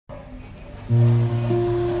On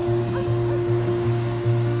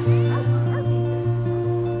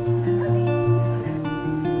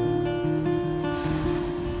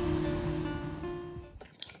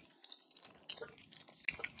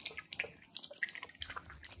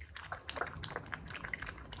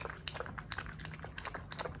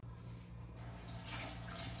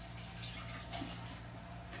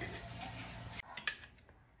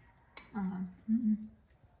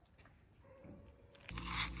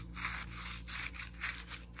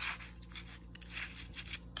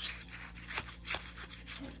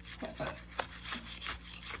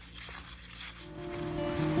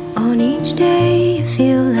each day you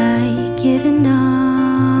feel like giving up.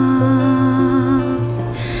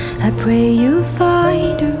 I pray you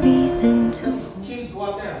find a reason to. Chilled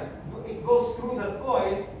water, it goes through the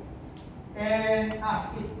coil, and as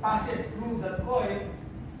it passes through the coil,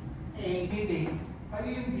 meeting. Kayo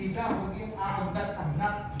yung dita, huwag yung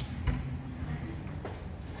aagnat-agnat.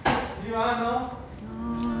 Di ba, no?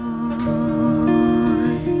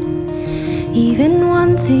 Even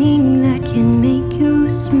one thing that can make you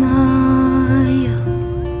smile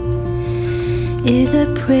is a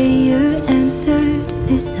prayer answered,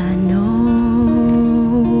 this I know.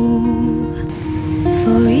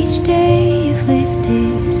 For each day you've lived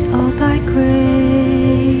is all by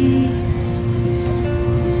grace,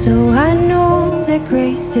 so I know that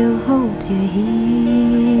grace still holds you here.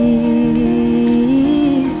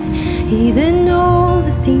 Even though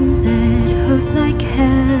the things that hurt like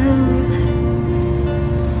hell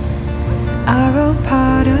are all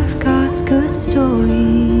part of God's good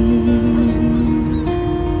story.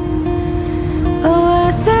 Oh,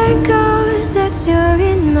 I thank God that you're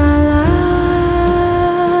in my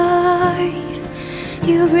life.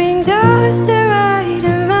 You bring just the right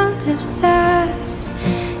amount of sass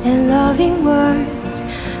and loving words.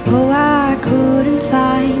 Oh, I couldn't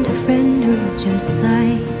find a friend who's just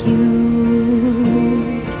like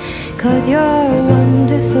you, 'cause you're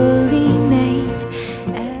wonderfully made.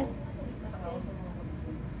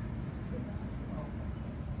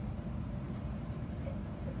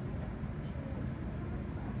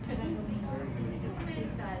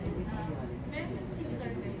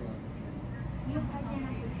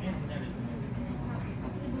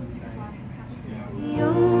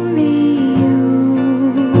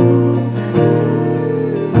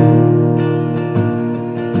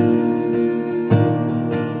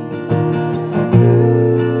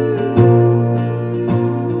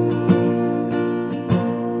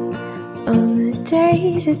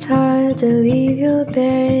 Days it's hard to leave your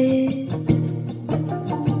bed,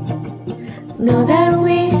 know that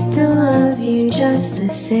we still love you just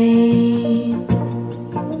the same.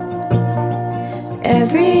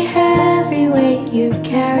 Every heavy weight you've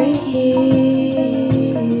carried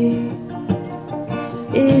here,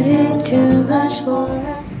 is it too much for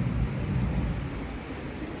us?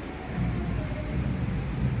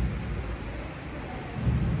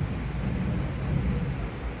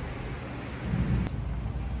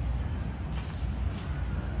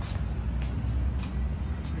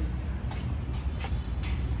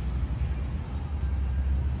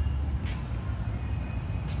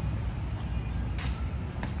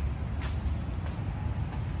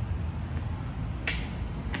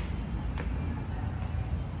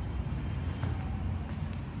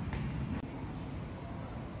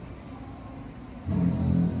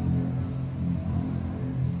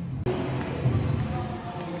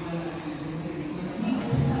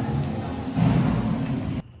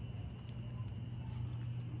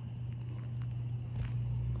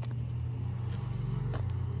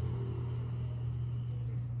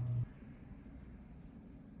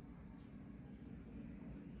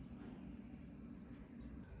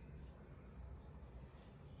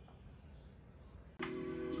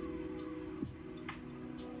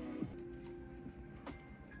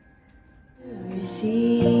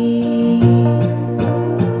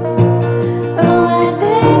 Oh, I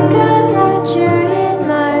thank God that you're in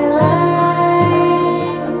my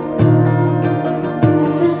life.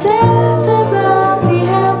 The depth of love we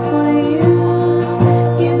have for you,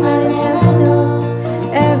 you might never know.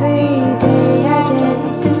 Every day I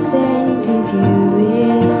get to spend with you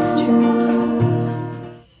is true.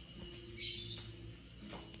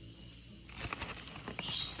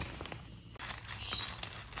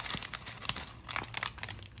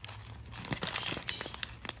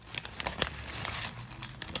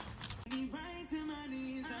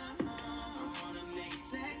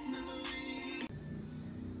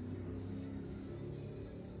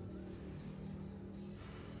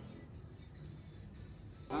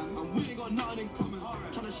 And we ain't got nothing in common.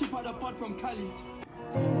 Trying to ship out the bud from Cali.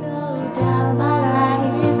 There's no doubt my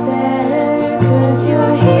life is better. 'cause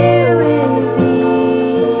you're here with me.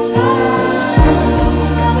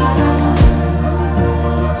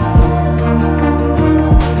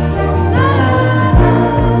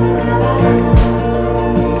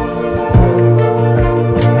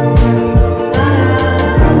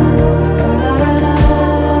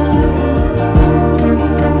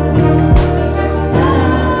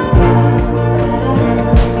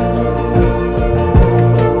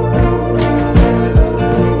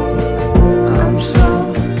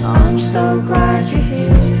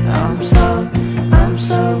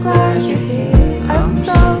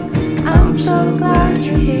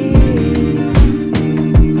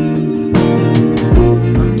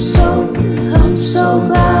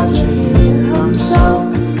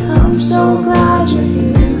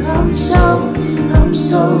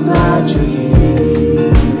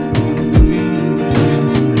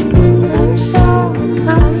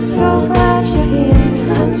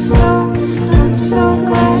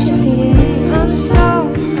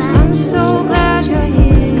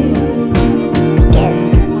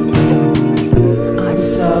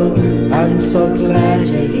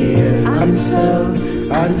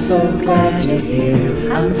 I'm so glad you're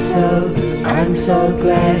here. I'm so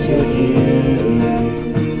glad you're here.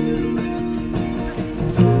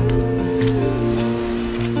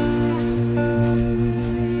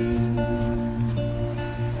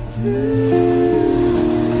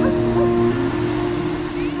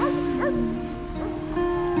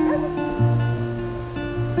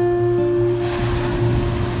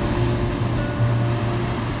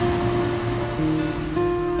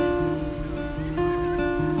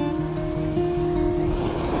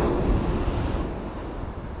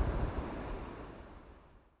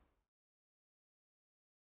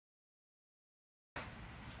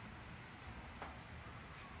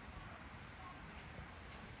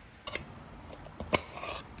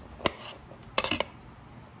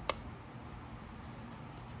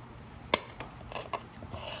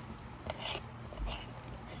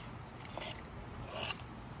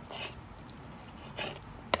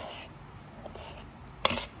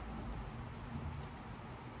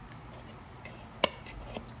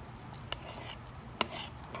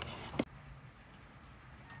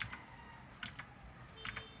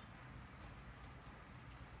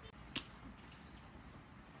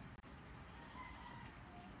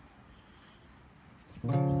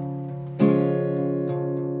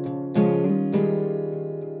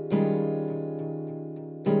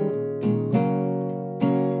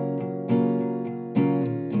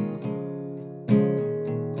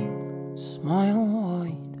 Smile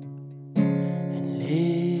wide and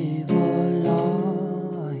live a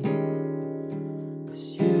life, 'cause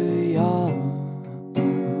you're young,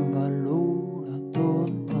 balura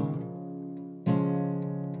tontan.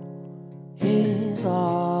 His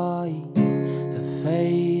eyes have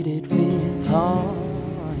faded with time.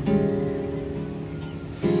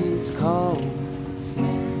 His coat's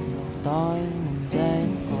made of diamonds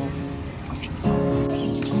and gold.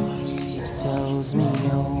 Tells me,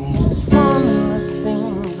 oh, some of the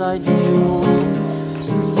things I do,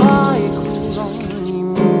 if I could only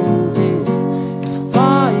move, if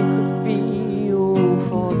I could be you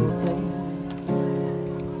for the day.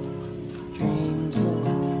 Dreams of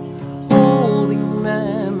holding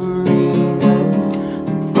memories and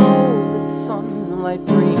the golden sunlight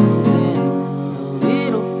brings in the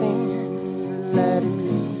little things that let it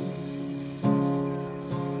be.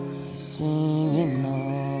 Singing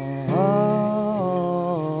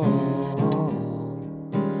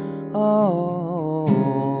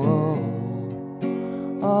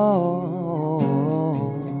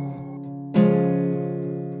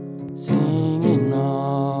singing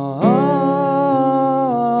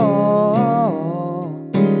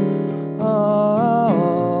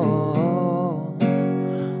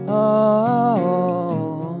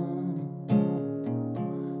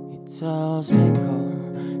it tells me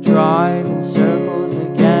come drive in circles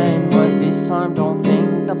again, but this time don't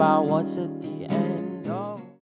think about what's at the